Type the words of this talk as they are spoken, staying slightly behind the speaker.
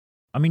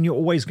I mean, you're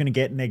always going to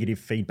get negative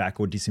feedback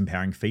or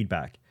disempowering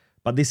feedback,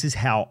 but this is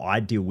how I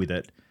deal with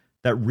it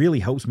that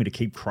really helps me to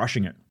keep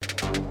crushing it.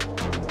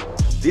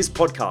 This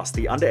podcast,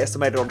 The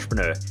Underestimated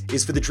Entrepreneur,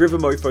 is for the driven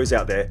mofos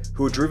out there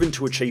who are driven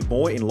to achieve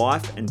more in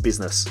life and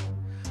business.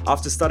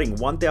 After studying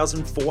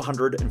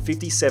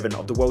 1,457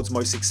 of the world's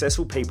most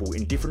successful people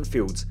in different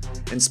fields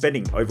and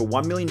spending over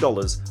 $1 million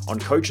on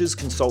coaches,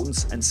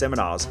 consultants, and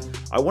seminars,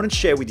 I wanted to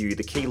share with you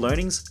the key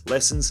learnings,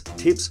 lessons,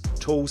 tips,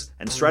 tools,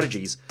 and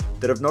strategies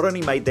that have not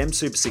only made them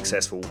super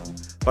successful,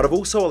 but have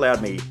also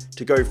allowed me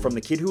to go from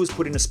the kid who was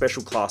put into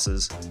special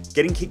classes,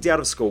 getting kicked out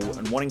of school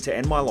and wanting to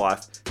end my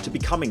life, to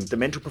becoming the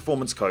mental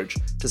performance coach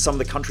to some of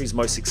the country's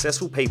most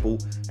successful people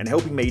and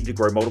helping me to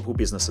grow multiple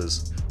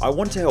businesses. I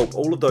want to help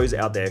all of those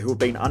out there who have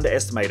been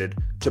underestimated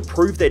to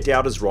prove their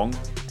doubters wrong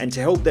and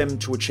to help them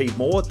to achieve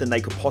more than they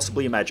could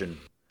possibly imagine.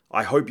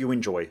 I hope you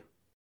enjoy.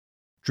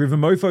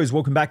 Driven mofos,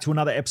 welcome back to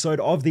another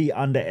episode of The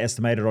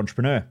Underestimated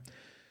Entrepreneur.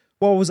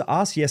 Well, I was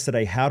asked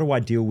yesterday, how do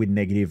I deal with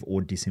negative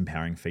or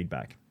disempowering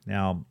feedback?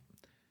 Now,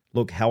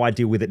 look, how I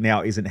deal with it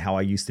now isn't how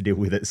I used to deal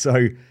with it. So,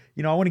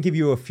 I want to give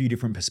you a few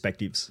different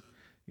perspectives.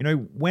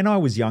 When I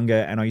was younger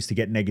and I used to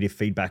get negative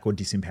feedback or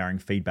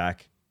disempowering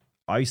feedback,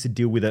 I used to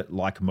deal with it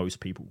like most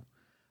people.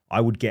 I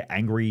would get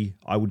angry.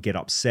 I would get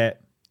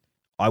upset.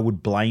 I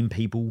would blame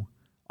people.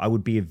 I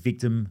would be a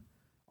victim.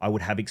 I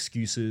would have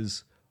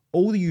excuses.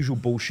 All the usual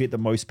bullshit that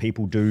most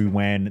people do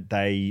when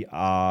they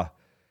are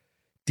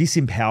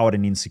disempowered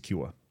and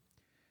insecure.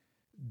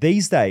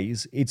 These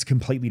days, it's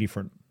completely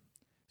different.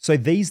 So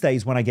these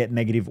days, when I get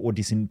negative or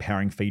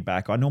disempowering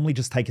feedback, I normally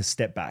just take a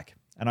step back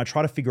and I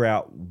try to figure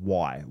out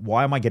why.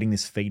 Why am I getting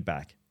this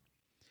feedback?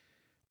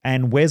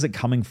 And where's it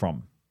coming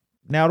from?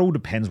 Now, it all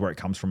depends where it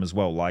comes from as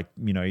well. Like,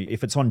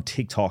 if it's on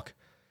TikTok,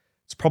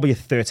 it's probably a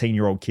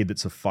 13-year-old kid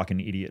that's a fucking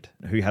idiot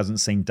who hasn't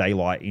seen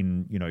daylight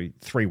in,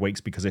 3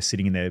 weeks because they're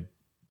sitting in their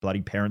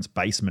bloody parents'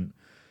 basement.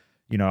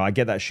 I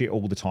get that shit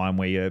all the time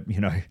where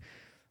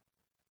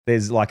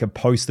there's like a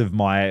post of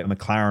my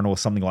McLaren or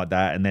something like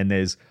that. And then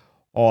there's,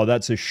 oh,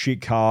 that's a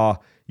shit car.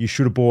 You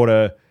should have bought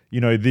a,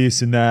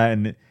 this and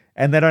that.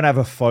 And they don't have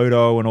a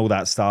photo and all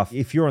that stuff.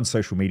 If you're on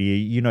social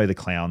media, the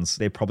clowns.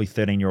 They're probably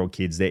 13-year-old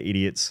kids. They're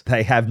idiots.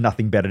 They have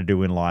nothing better to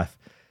do in life.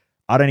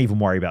 I don't even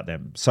worry about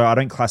them. So I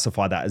don't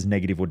classify that as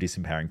negative or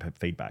disempowering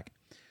feedback.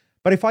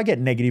 But if I get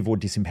negative or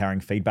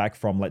disempowering feedback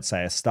from, let's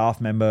say, a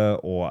staff member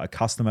or a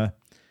customer,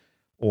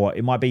 or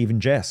it might be even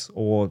Jess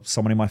or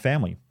someone in my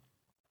family,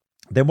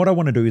 then what I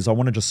want to do is I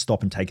want to just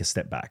stop and take a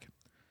step back.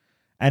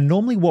 And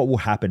normally what will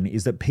happen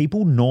is that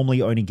people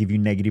normally only give you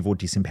negative or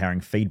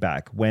disempowering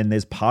feedback when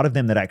there's part of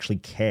them that actually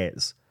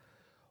cares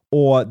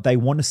or they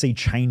want to see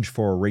change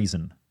for a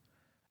reason.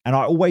 And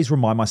I always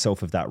remind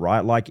myself of that,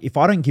 right? Like if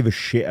I don't give a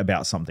shit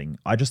about something,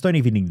 I just don't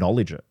even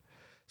acknowledge it.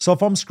 So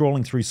if I'm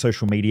scrolling through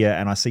social media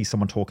and I see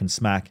someone talking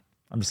smack,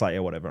 I'm just like, yeah,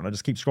 whatever. And I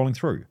just keep scrolling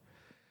through.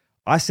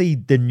 I see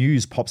the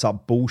news pops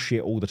up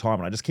bullshit all the time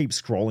and I just keep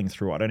scrolling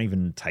through. I don't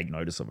even take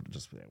notice of it,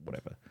 just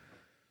whatever.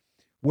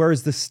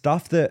 Whereas the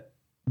stuff that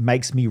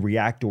makes me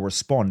react or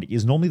respond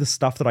is normally the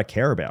stuff that I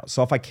care about.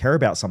 So if I care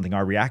about something,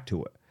 I react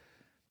to it.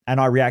 And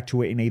I react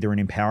to it in either an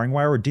empowering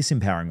way or a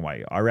disempowering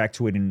way. I react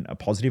to it in a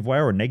positive way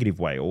or a negative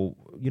way or,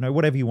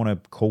 whatever you want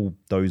to call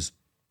those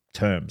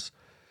terms.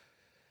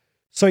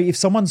 So if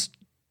someone's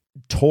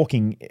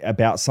talking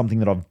about something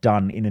that I've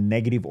done in a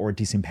negative or a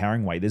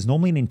disempowering way, there's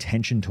normally an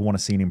intention to want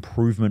to see an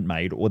improvement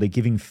made or they're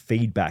giving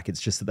feedback.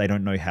 It's just that they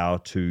don't know how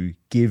to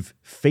give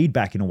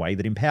feedback in a way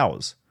that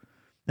empowers.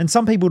 And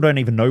some people don't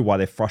even know why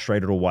they're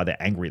frustrated or why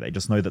they're angry. They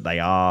just know that they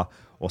are,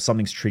 or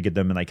something's triggered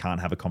them and they can't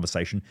have a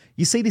conversation.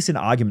 You see this in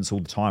arguments all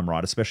the time,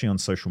 right? Especially on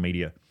social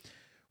media,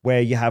 where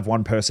you have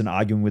one person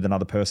arguing with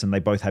another person. They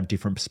both have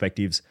different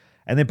perspectives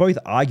and they're both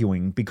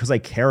arguing because they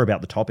care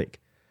about the topic.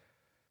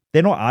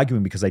 They're not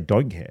arguing because they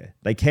don't care.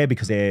 They care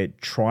because they're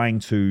trying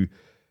to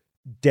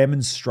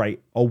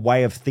demonstrate a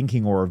way of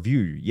thinking or a view,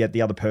 yet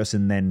the other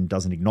person then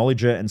doesn't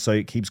acknowledge it. And so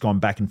it keeps going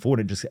back and forth.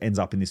 It just ends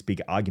up in this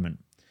big argument.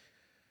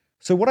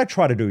 So what I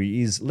try to do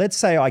is, let's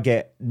say I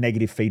get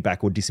negative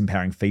feedback or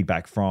disempowering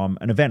feedback from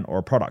an event or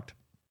a product.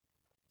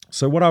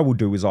 So what I will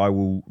do is I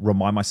will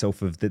remind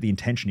myself of that the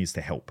intention is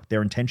to help.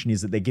 Their intention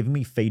is that they're giving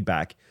me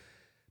feedback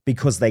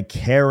because they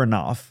care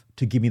enough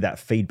to give me that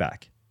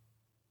feedback,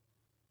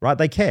 right?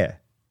 They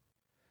care.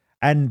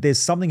 And there's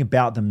something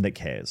about them that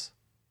cares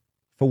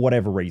for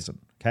whatever reason.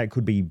 Okay, it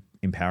could be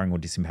empowering or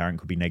disempowering, it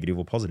could be negative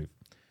or positive.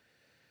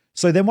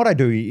 So then what I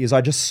do is I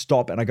just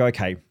stop and I go,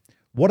 okay,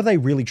 what are they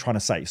really trying to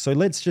say? So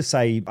let's just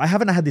say, I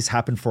haven't had this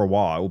happen for a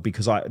while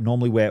because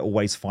we're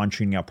always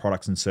fine-tuning our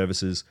products and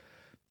services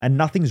and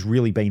nothing's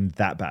really been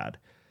that bad.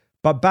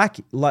 But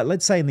back,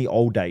 let's say in the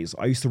old days,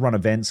 I used to run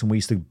events and we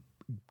used to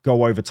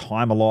go over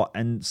time a lot.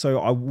 And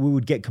so we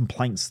would get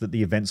complaints that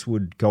the events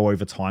would go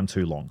over time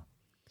too long.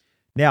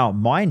 Now,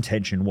 my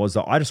intention was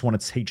that I just wanted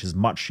to teach as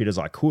much shit as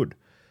I could.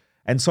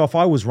 And so if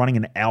I was running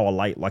an hour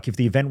late, like if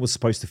the event was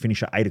supposed to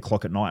finish at 8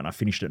 o'clock at night and I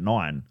finished at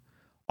 9,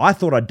 I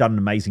thought I'd done an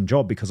amazing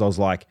job because I was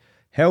like,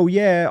 hell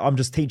yeah, I'm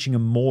just teaching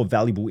them more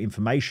valuable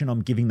information.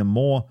 I'm giving them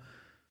more.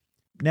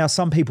 Now,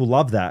 some people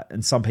love that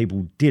and some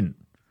people didn't.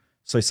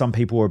 So some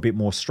people are a bit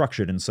more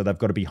structured and so they've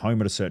got to be home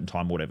at a certain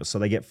time or whatever. So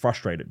they get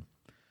frustrated.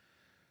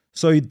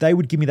 So they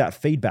would give me that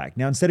feedback.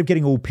 Now, instead of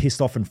getting all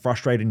pissed off and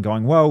frustrated and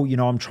going, well,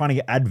 I'm trying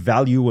to add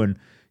value and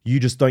you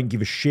just don't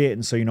give a shit.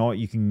 And so, you know what,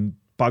 you can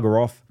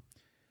bugger off.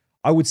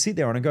 I would sit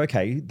there and I go,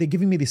 okay, they're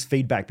giving me this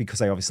feedback because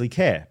they obviously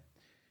care.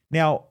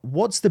 Now,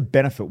 what's the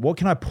benefit? What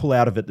can I pull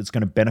out of it that's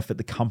going to benefit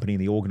the company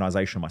and the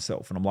organization and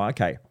myself? And I'm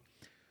like, okay,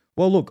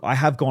 well, look, I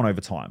have gone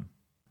over time.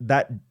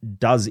 That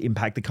does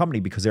impact the company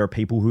because there are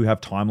people who have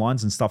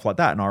timelines and stuff like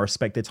that, and I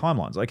respect their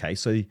timelines. Okay,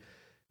 so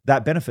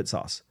that benefits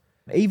us.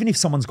 Even if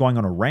someone's going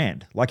on a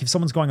rant,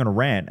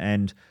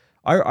 and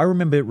I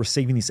remember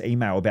receiving this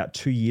email about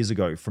 2 years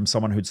ago from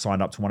someone who'd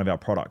signed up to one of our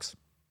products.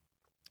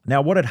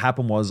 Now, what had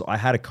happened was I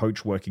had a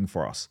coach working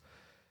for us.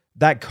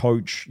 That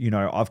coach,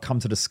 I've come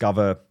to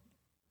discover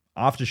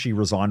after she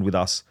resigned with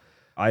us,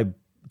 I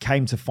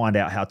came to find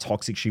out how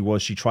toxic she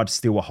was. She tried to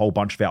steal a whole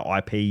bunch of our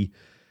IP.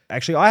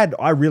 Actually,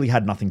 I really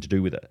had nothing to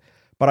do with it,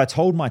 but I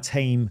told my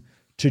team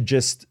to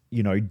just,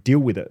 deal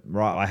with it,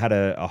 right? I had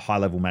a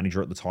high-level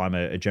manager at the time,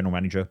 a general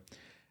manager,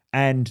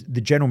 and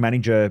the general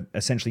manager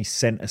essentially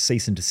sent a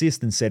cease and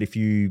desist and said, if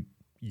you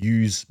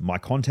use my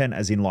content,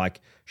 as in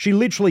she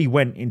literally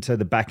went into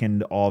the back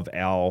end of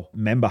our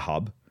member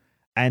hub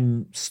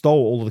and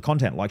stole all of the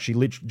content. She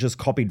literally just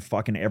copied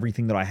fucking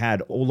everything that I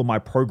had, all of my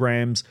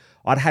programs.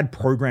 I'd had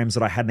programs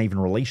that I hadn't even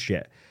released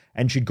yet.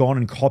 And she'd gone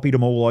and copied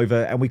them all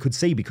over. And we could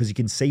see, because you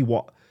can see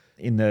what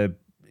in the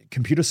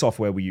computer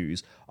software we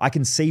use, I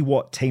can see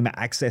what team are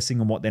accessing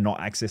and what they're not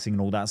accessing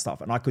and all that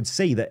stuff. And I could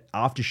see that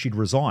after she'd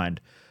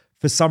resigned,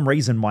 for some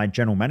reason, my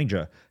general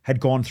manager had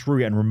gone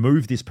through and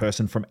removed this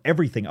person from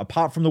everything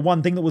apart from the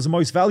one thing that was the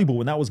most valuable,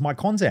 and that was my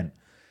content.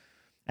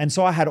 And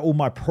so I had all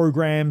my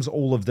programs,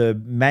 all of the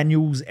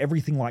manuals,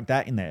 everything like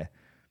that in there.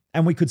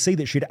 And we could see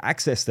that she'd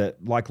accessed it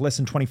less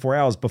than 24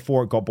 hours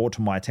before it got brought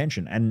to my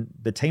attention. And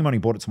the team only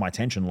brought it to my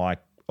attention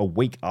a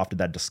week after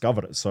they'd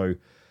discovered it. So,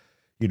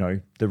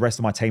 the rest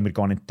of my team had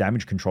gone into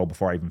damage control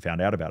before I even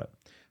found out about it.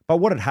 But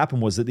what had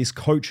happened was that this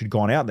coach had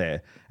gone out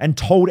there and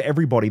told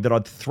everybody that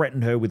I'd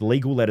threatened her with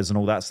legal letters and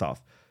all that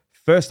stuff.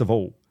 First of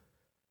all,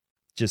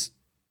 just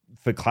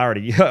for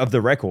clarity of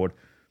the record,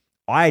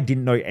 I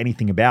didn't know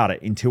anything about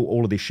it until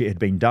all of this shit had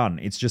been done.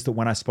 It's just that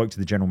when I spoke to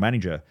the general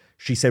manager,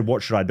 she said,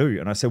 what should I do?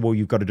 And I said, well,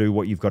 you've got to do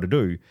what you've got to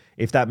do.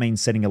 If that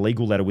means sending a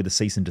legal letter with a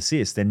cease and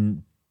desist,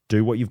 then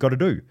do what you've got to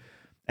do.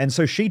 And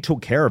so she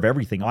took care of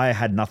everything. I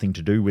had nothing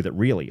to do with it,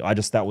 really.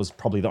 That was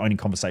probably the only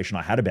conversation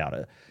I had about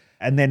it.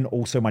 And then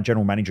also my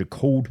general manager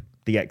called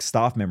the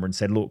ex-staff member and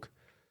said, look,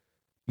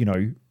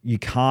 you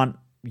can't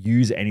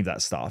use any of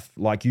that stuff.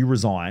 You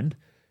resigned.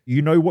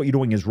 You know what you're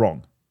doing is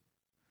wrong.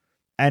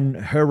 And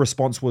her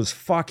response was,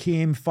 fuck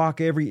him,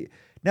 fuck every...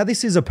 Now,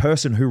 this is a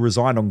person who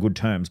resigned on good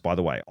terms, by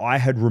the way. I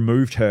had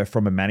removed her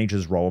from a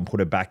manager's role and put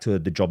her back to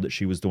the job that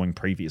she was doing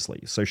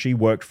previously. So she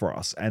worked for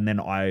us. And then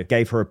I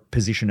gave her a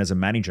position as a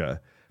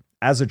manager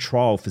as a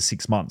trial for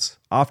 6 months.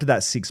 After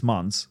that 6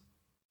 months,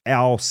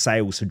 our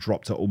sales had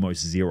dropped to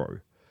almost zero.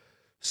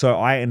 So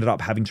I ended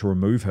up having to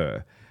remove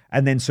her.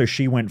 And then so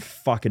she went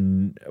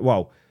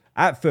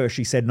at first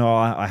she said, no,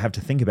 I have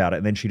to think about it.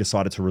 And then she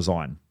decided to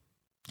resign.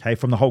 Okay,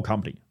 from the whole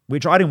company,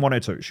 which I didn't want her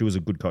to. She was a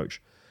good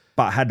coach,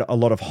 but had a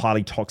lot of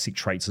highly toxic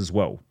traits as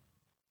well,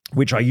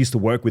 which I used to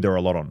work with her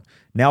a lot on.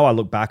 Now I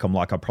look back, I'm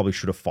like, I probably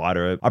should have fired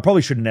her. I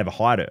probably should have never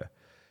hired her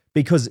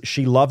because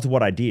she loved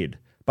what I did,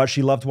 but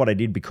she loved what I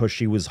did because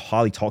she was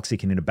highly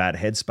toxic and in a bad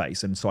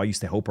headspace. And so I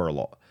used to help her a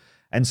lot.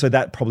 And so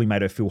that probably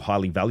made her feel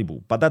highly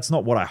valuable, but that's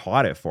not what I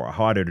hired her for. I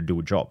hired her to do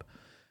a job.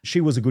 She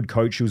was a good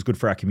coach. She was good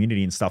for our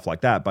community and stuff like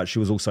that, but she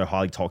was also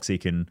highly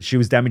toxic and she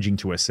was damaging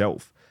to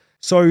herself.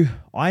 So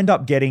I end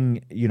up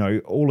getting,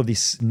 all of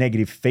this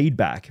negative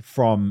feedback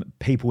from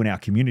people in our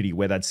community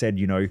where they'd said,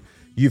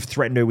 you've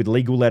threatened her with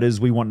legal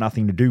letters. We want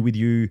nothing to do with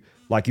you.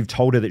 You've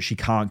told her that she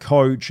can't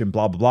coach and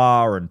blah, blah,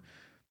 blah. And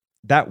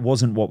that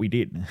wasn't what we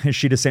did.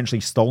 She'd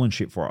essentially stolen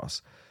shit for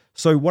us.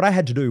 So what I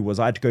had to do was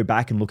I had to go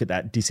back and look at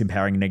that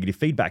disempowering negative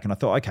feedback. And I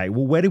thought, okay,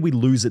 well, where did we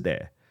lose it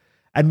there?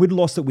 And we'd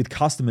lost it with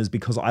customers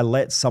because I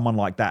let someone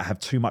like that have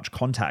too much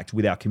contact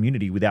with our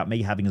community without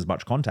me having as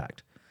much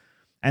contact.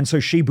 And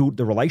so she built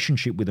the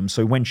relationship with them.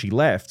 So when she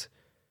left,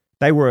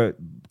 they were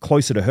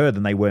closer to her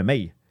than they were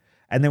me.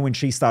 And then when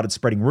she started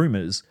spreading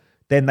rumors,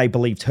 then they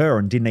believed her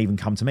and didn't even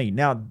come to me.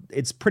 Now,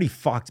 it's pretty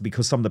fucked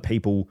because some of the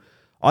people,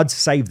 I'd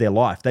saved their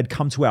life. They'd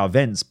come to our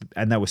events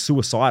and they were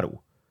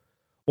suicidal.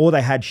 Or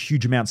they had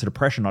huge amounts of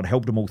depression. I'd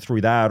helped them all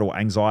through that or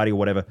anxiety or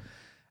whatever.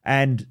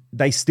 And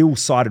they still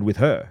sided with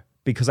her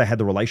because they had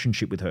the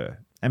relationship with her.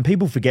 And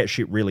people forget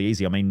shit really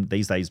easy. I mean,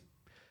 these days,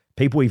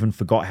 people even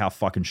forgot how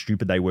fucking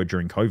stupid they were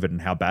during COVID and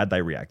how bad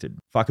they reacted.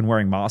 Fucking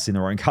wearing masks in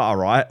their own car,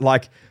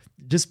 right?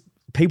 Just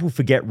people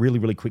forget really,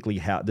 really quickly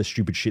how the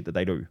stupid shit that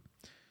they do.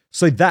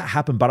 So that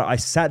happened, but I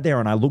sat there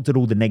and I looked at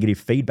all the negative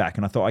feedback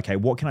and I thought, okay,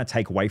 what can I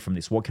take away from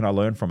this? What can I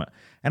learn from it?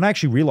 And I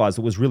actually realized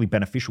it was really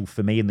beneficial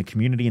for me and the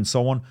community and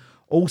so on.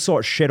 Also,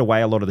 it shed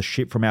away a lot of the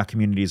shit from our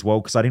community as well,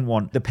 because I didn't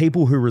want the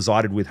people who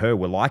resided with her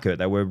were like her.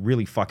 They were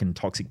really fucking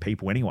toxic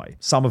people anyway.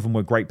 Some of them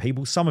were great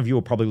people. Some of you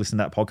will probably listen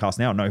to that podcast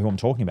now and know who I'm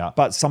talking about.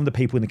 But some of the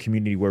people in the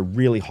community were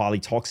really highly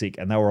toxic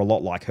and they were a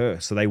lot like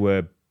her. So they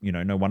were,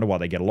 no wonder why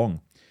they get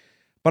along.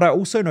 But I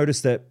also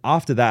noticed that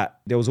after that,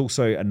 there was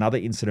also another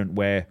incident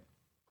where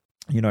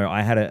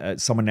I had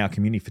someone in our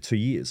community for 2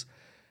 years,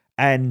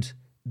 and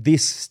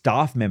this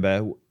staff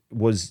member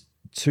was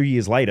 2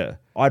 years later,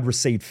 I'd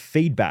received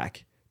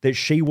feedback that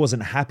she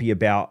wasn't happy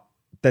about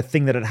the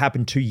thing that had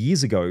happened 2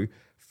 years ago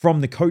from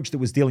the coach that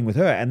was dealing with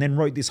her, and then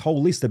wrote this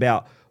whole list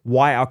about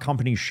why our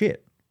company's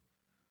shit.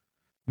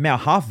 Now,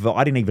 half of it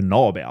I didn't even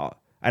know about,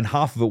 and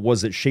half of it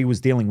was that she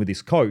was dealing with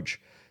this coach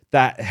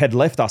that had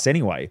left us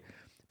anyway,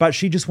 but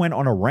she just went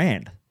on a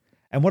rant.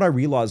 And what I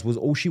realized was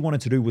all she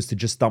wanted to do was to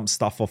just dump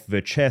stuff off of her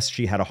chest.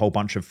 She had a whole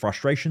bunch of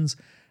frustrations,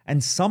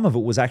 and some of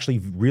it was actually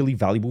really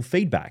valuable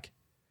feedback,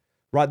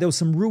 right? There was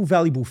some real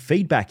valuable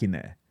feedback in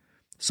there.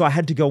 So I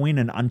had to go in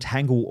and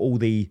untangle all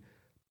the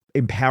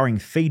empowering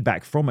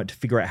feedback from it to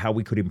figure out how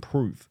we could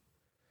improve.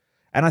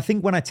 And I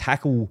think when I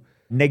tackle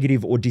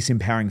negative or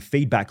disempowering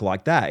feedback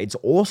like that, it's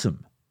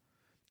awesome.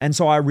 And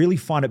so I really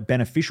find it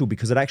beneficial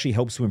because it actually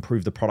helps to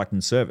improve the product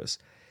and service,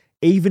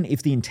 even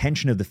if the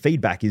intention of the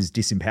feedback is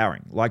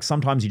disempowering. Like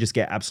sometimes you just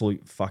get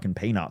absolute fucking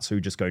peanuts who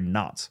just go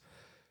nuts.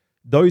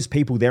 Those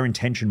people, their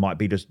intention might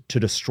be to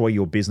destroy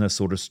your business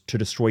or to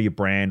destroy your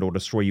brand or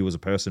destroy you as a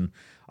person.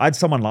 I had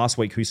someone last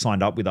week who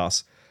signed up with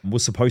us,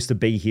 was supposed to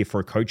be here for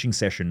a coaching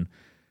session,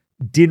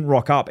 didn't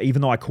rock up,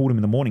 even though I called him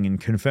in the morning and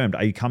confirmed,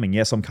 are you coming?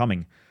 Yes, I'm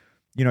coming.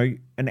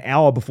 An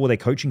hour before their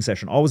coaching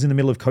session, I was in the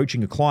middle of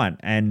coaching a client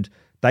and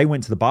they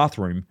went to the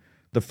bathroom.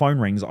 The phone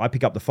rings. I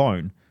pick up the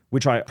phone,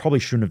 which I probably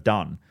shouldn't have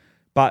done.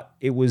 But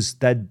it was,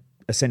 they'd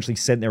essentially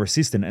sent their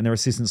assistant and their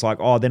assistant's like,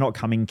 oh, they're not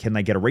coming. Can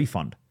they get a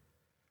refund?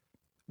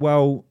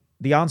 Well,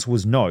 the answer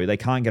was no, they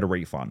can't get a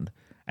refund.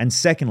 And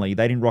secondly,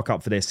 they didn't rock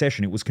up for their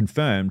session. It was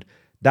confirmed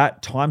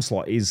that time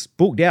slot is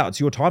booked out. It's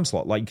your time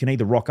slot. Like you can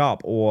either rock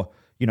up or,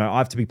 I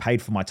have to be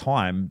paid for my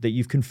time that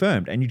you've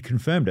confirmed, and you'd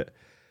confirmed it.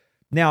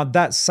 Now,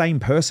 that same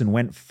person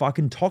went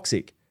fucking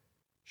toxic.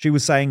 She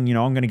was saying,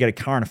 I'm going to get a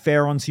current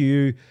affair onto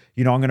you.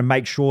 I'm going to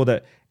make sure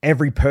that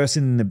every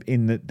person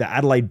in the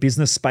Adelaide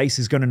business space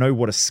is going to know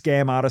what a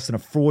scam artist and a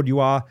fraud you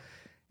are.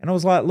 And I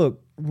was like,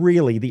 look,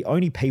 really, the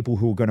only people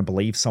who are going to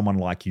believe someone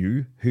like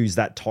you who's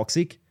that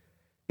toxic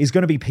is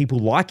going to be people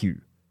like you.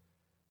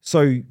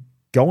 So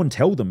go and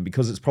tell them,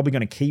 because it's probably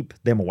going to keep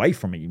them away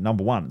from me.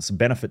 Number one, it's a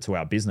benefit to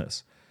our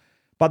business.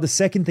 But the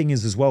second thing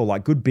is as well,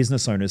 like good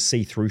business owners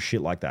see through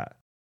shit like that.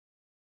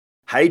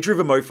 Hey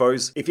Driven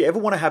Mofos, if you ever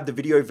want to have the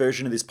video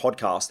version of this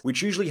podcast,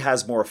 which usually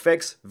has more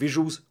effects,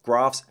 visuals,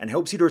 graphs, and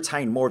helps you to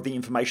retain more of the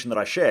information that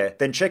I share,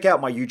 then check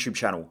out my YouTube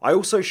channel. I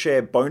also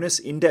share bonus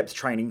in-depth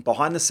training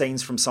behind the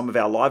scenes from some of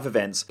our live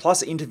events,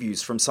 plus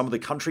interviews from some of the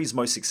country's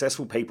most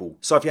successful people.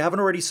 So if you haven't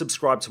already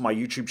subscribed to my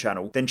YouTube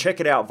channel, then check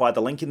it out via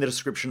the link in the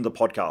description of the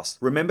podcast.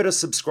 Remember to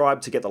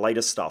subscribe to get the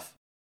latest stuff.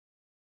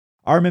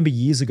 I remember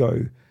years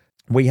ago,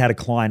 we had a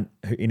client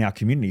in our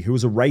community who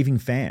was a raving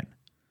fan.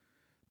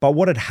 But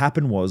what had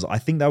happened was, I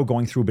think they were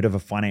going through a bit of a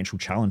financial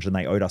challenge and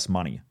they owed us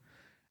money.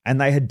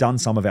 And they had done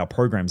some of our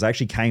programs. They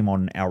actually came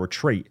on our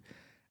retreat.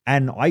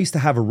 And I used to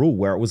have a rule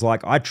where it was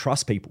like, I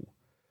trust people.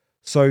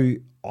 So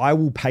I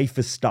will pay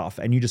for stuff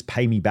and you just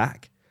pay me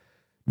back.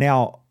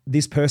 Now,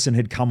 this person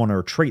had come on a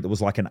retreat that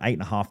was like an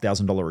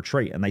 $8,500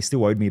 retreat and they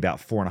still owed me about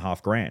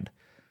 $4,500.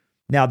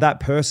 Now that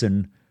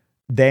person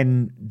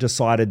then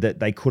decided that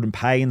they couldn't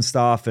pay and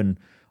stuff, and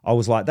I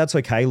was like, that's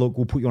okay. Look,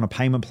 we'll put you on a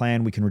payment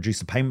plan. We can reduce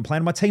the payment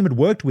plan. My team had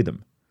worked with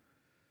them.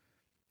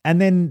 And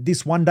then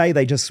this one day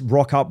they just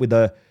rock up with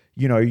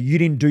you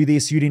didn't do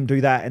this, you didn't do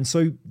that. And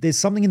so there's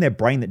something in their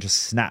brain that just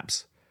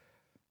snaps.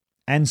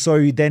 And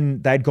so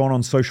then they'd gone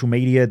on social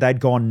media, they'd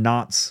gone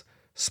nuts,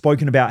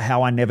 spoken about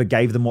how I never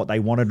gave them what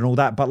they wanted and all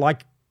that. But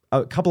like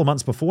a couple of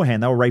months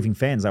beforehand, they were raving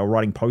fans. They were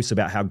writing posts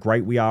about how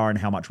great we are and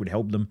how much we'd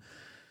help them.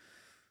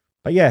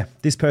 But yeah,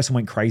 this person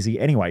went crazy.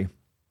 Anyway,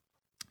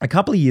 a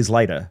couple of years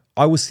later,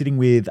 I was sitting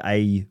with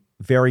a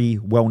very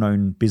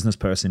well-known business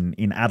person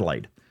in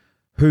Adelaide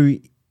who,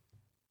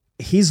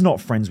 he's not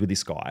friends with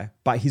this guy,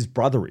 but his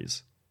brother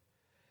is.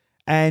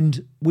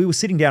 And we were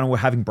sitting down and we're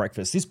having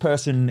breakfast. This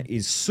person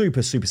is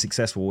super, super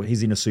successful.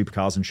 He's into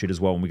supercars and shit as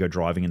well, and we go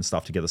driving and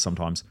stuff together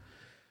sometimes.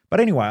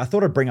 But anyway, I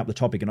thought I'd bring up the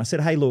topic and I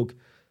said, hey, look,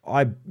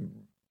 I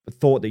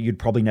thought that you'd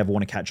probably never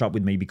want to catch up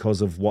with me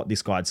because of what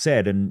this guy had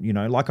said. And,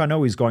 I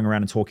know he's going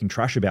around and talking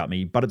trash about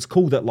me, but it's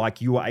cool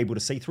that you were able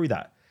to see through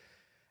that.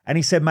 And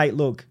he said, mate,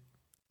 look,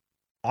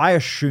 I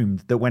assumed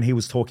that when he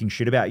was talking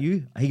shit about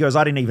you, he goes,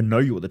 I didn't even know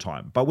you at the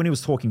time. But when he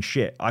was talking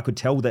shit, I could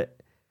tell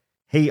that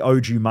he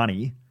owed you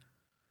money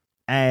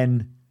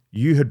and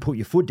you had put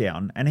your foot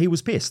down and he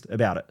was pissed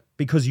about it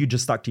because you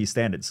just stuck to your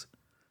standards.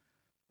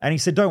 And he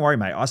said, don't worry,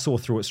 mate. I saw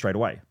through it straight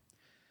away.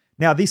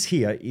 Now, this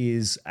here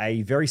is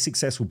a very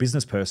successful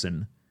business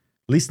person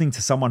listening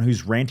to someone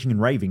who's ranting and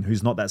raving,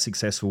 who's not that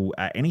successful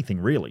at anything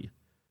really.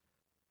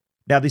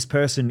 Now, this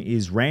person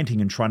is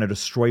ranting and trying to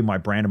destroy my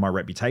brand and my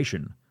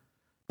reputation,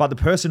 but the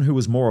person who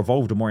was more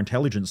evolved and more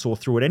intelligent saw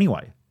through it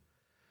anyway.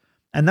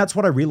 And that's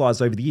what I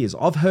realized over the years.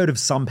 I've heard of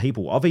some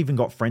people, I've even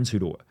got friends who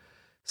do it.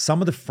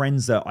 Some of the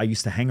friends that I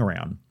used to hang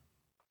around,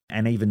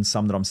 and even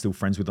some that I'm still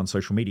friends with on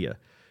social media,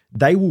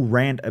 they will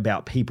rant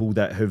about people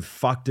that have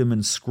fucked them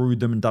and screwed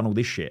them and done all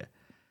this shit.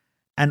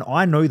 And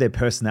I know their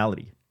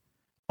personality.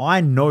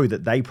 I know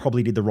that they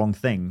probably did the wrong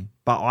thing,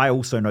 but I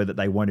also know that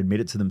they won't admit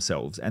it to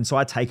themselves. And so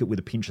I take it with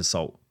a pinch of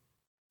salt.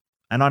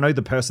 And I know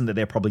the person that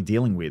they're probably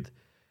dealing with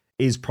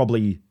is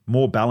probably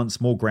more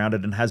balanced, more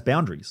grounded, and has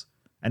boundaries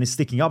and is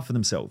sticking up for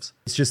themselves.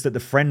 It's just that the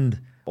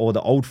friend or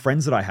the old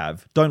friends that I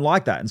have don't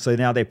like that. And so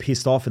now they're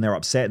pissed off and they're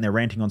upset and they're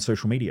ranting on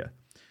social media.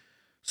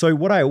 So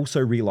what I also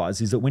realize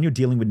is that when you're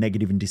dealing with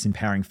negative and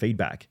disempowering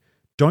feedback,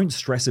 don't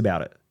stress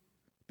about it.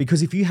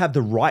 Because if you have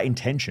the right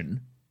intention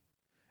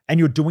and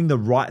you're doing the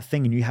right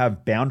thing and you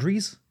have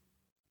boundaries,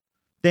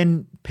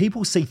 then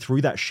people see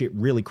through that shit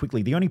really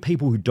quickly. The only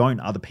people who don't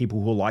are the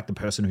people who are like the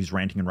person who's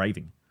ranting and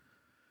raving.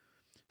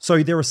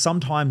 So there are some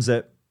times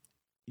that,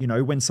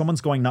 when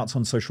someone's going nuts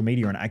on social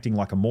media and acting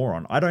like a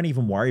moron, I don't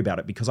even worry about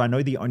it because I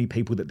know the only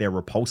people that they're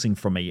repulsing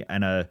from me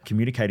and are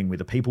communicating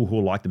with are people who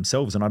are like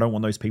themselves, and I don't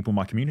want those people in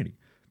my community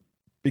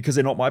because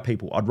they're not my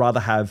people. I'd rather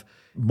have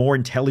more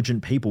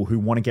intelligent people who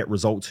want to get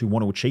results, who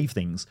want to achieve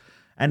things,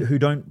 and who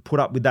don't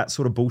put up with that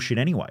sort of bullshit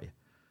anyway.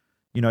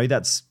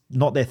 That's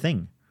not their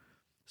thing.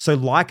 So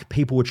like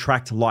people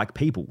attract like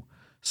people.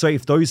 So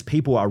if those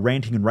people are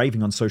ranting and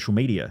raving on social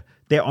media,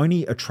 they're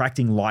only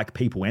attracting like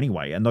people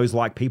anyway. And those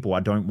like people I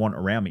don't want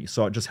around me.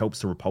 So it just helps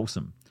to repulse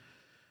them.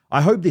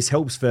 I hope this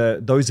helps for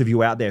those of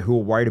you out there who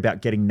are worried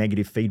about getting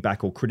negative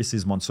feedback or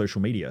criticism on social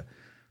media,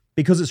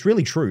 because it's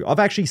really true. I've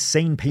actually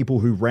seen people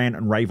who rant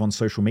and rave on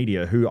social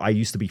media who I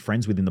used to be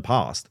friends with in the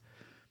past.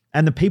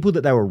 And the people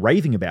that they were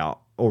raving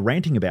about or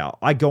ranting about,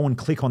 I go and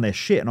click on their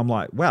shit and I'm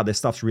like, wow, their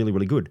stuff's really,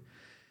 really good.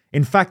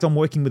 In fact, I'm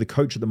working with a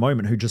coach at the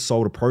moment who just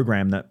sold a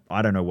program that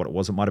I don't know what it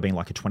was. It might have been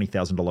like a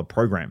 $20,000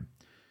 program.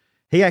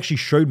 He actually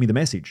showed me the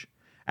message.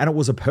 And it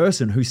was a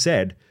person who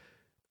said,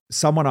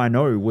 someone I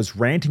know was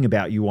ranting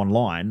about you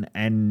online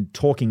and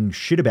talking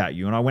shit about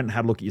you. And I went and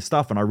had a look at your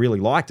stuff and I really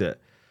liked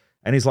it.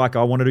 And he's like,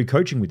 I want to do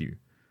coaching with you.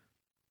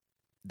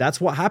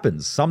 That's what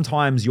happens.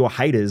 Sometimes your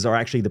haters are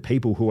actually the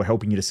people who are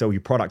helping you to sell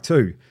your product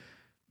too,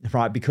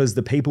 right? Because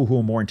the people who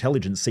are more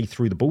intelligent see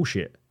through the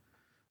bullshit.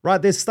 Right,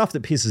 there's stuff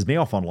that pisses me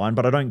off online,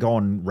 but I don't go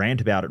and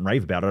rant about it and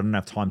rave about it. I don't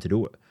have time to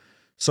do it.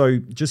 So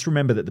just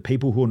remember that the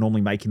people who are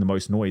normally making the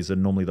most noise are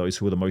normally those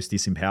who are the most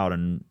disempowered,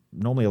 and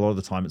normally a lot of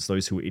the time it's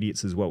those who are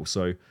idiots as well.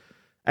 So,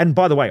 and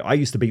by the way, I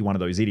used to be one of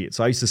those idiots.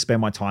 I used to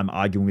spend my time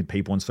arguing with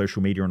people on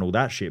social media and all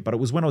that shit, but it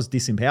was when I was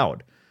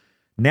disempowered.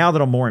 Now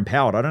that I'm more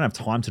empowered, I don't have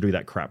time to do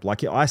that crap.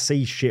 Like I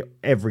see shit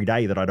every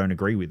day that I don't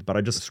agree with, but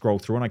I just scroll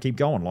through and I keep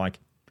going. Like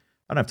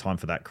I don't have time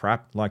for that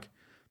crap. Like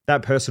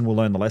that person will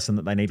learn the lesson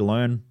that they need to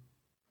learn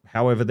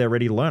however they're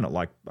ready to learn it.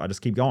 Like I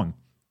just keep going.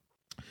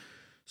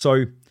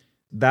 So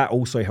that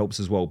also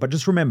helps as well. But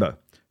just remember,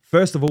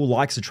 first of all,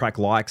 likes attract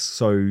likes.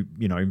 So,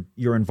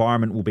 your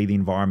environment will be the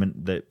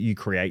environment that you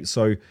create.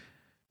 So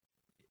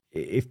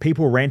if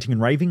people are ranting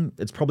and raving,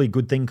 it's probably a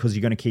good thing because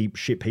you're going to keep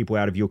shit people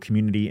out of your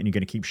community and you're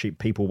going to keep shit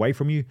people away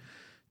from you.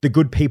 The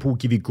good people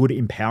give you good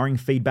empowering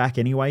feedback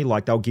anyway.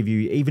 Like they'll give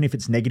you, even if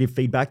it's negative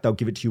feedback, they'll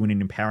give it to you in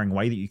an empowering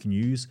way that you can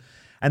use.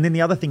 And then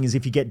the other thing is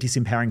if you get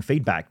disempowering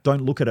feedback,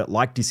 don't look at it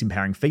like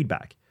disempowering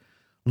feedback.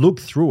 Look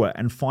through it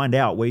and find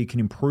out where you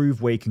can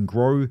improve, where you can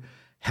grow,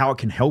 how it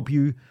can help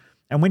you.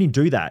 And when you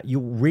do that,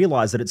 you'll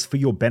realize that it's for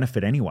your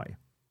benefit anyway.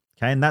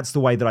 Okay. And that's the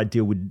way that I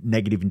deal with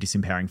negative and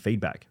disempowering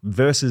feedback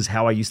versus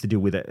how I used to deal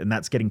with it. And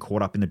that's getting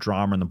caught up in the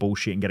drama and the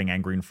bullshit and getting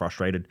angry and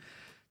frustrated.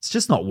 It's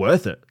just not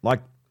worth it.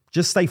 Like,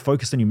 just stay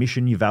focused on your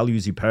mission, your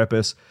values, your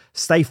purpose.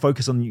 Stay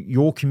focused on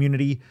your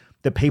community,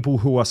 the people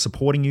who are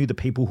supporting you, the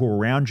people who are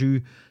around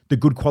you, the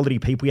good quality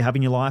people you have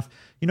in your life.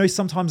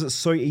 Sometimes it's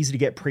so easy to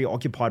get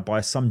preoccupied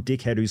by some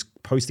dickhead who's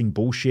posting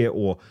bullshit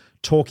or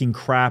talking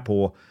crap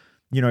or,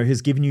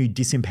 has given you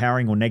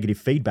disempowering or negative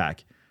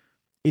feedback.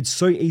 It's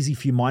so easy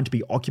for your mind to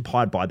be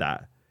occupied by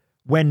that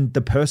when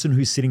the person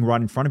who's sitting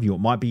right in front of you, it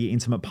might be your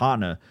intimate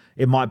partner,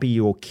 it might be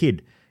your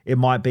kid, it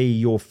might be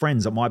your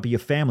friends, it might be your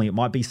family, it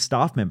might be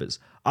staff members,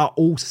 are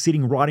all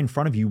sitting right in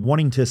front of you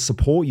wanting to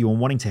support you and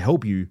wanting to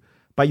help you,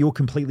 but you're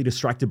completely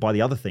distracted by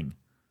the other thing.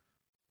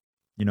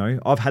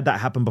 I've had that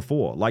happen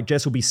before. Like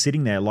Jess will be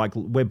sitting there, like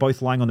we're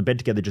both lying on the bed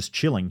together just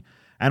chilling,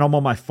 and I'm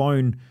on my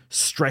phone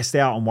stressed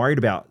out and worried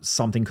about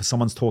something because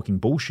someone's talking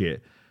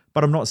bullshit,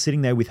 but I'm not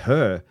sitting there with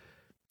her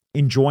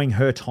enjoying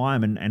her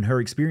time and her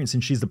experience,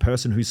 and she's the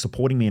person who's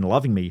supporting me and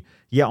loving me.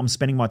 Yeah, I'm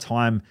spending my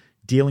time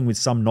dealing with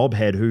some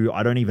knobhead who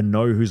I don't even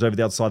know who's over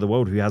the outside of the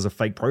world who has a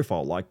fake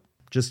profile. Like,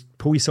 just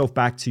pull yourself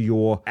back to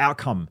your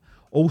outcome.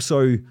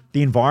 Also,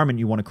 the environment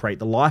you want to create,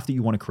 the life that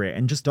you want to create,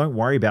 and just don't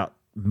worry about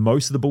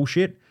most of the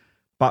bullshit.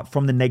 But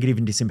from the negative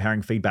and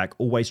disempowering feedback,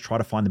 always try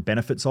to find the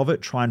benefits of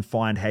it. Try and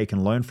find how you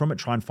can learn from it.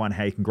 Try and find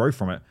how you can grow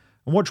from it.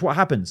 And watch what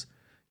happens.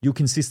 you'll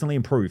consistently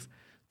improve.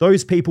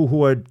 Those people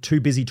who are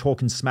too busy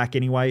talking smack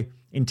anyway,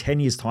 in 10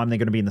 years' time, they're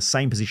going to be in the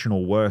same position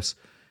or worse,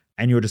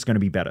 and you're just going to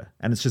be better.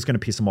 And it's just going to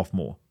piss them off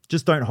more.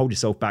 Just don't hold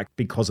yourself back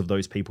because of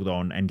those people though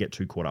and get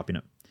too caught up in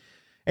it.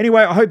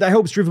 Anyway, I hope that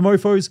helps, Driven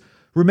Mofos.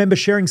 Remember,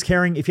 sharing's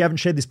caring. If you haven't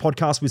shared this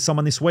podcast with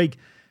someone this week,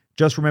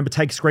 just remember,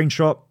 take a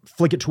screenshot,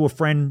 flick it to a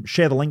friend,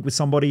 share the link with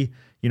somebody,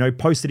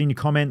 post it in your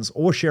comments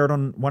or share it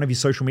on one of your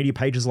social media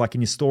pages, like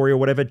in your story or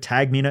whatever,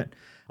 tag me in it.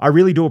 I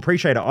really do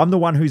appreciate it. I'm the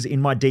one who's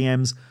in my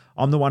DMs.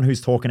 I'm the one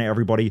who's talking to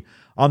everybody.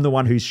 I'm the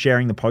one who's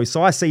sharing the post.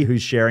 So I see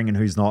who's sharing and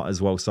who's not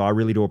as well. So I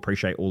really do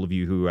appreciate all of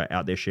you who are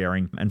out there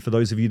sharing. And for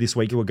those of you this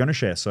week who are going to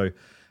share. So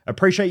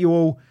appreciate you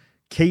all.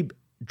 Keep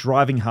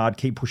driving hard,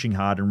 keep pushing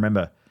hard. And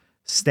remember,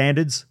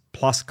 standards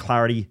plus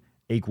clarity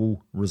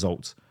equal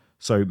results.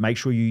 So make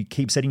sure you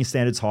keep setting your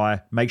standards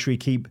high. Make sure you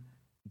keep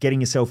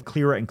getting yourself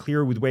clearer and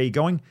clearer with where you're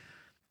going.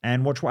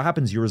 And watch what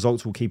happens. Your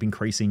results will keep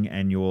increasing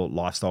and your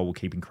lifestyle will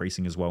keep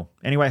increasing as well.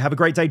 Anyway, have a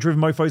great day,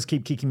 Driven Mofos.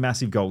 Keep kicking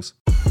massive goals.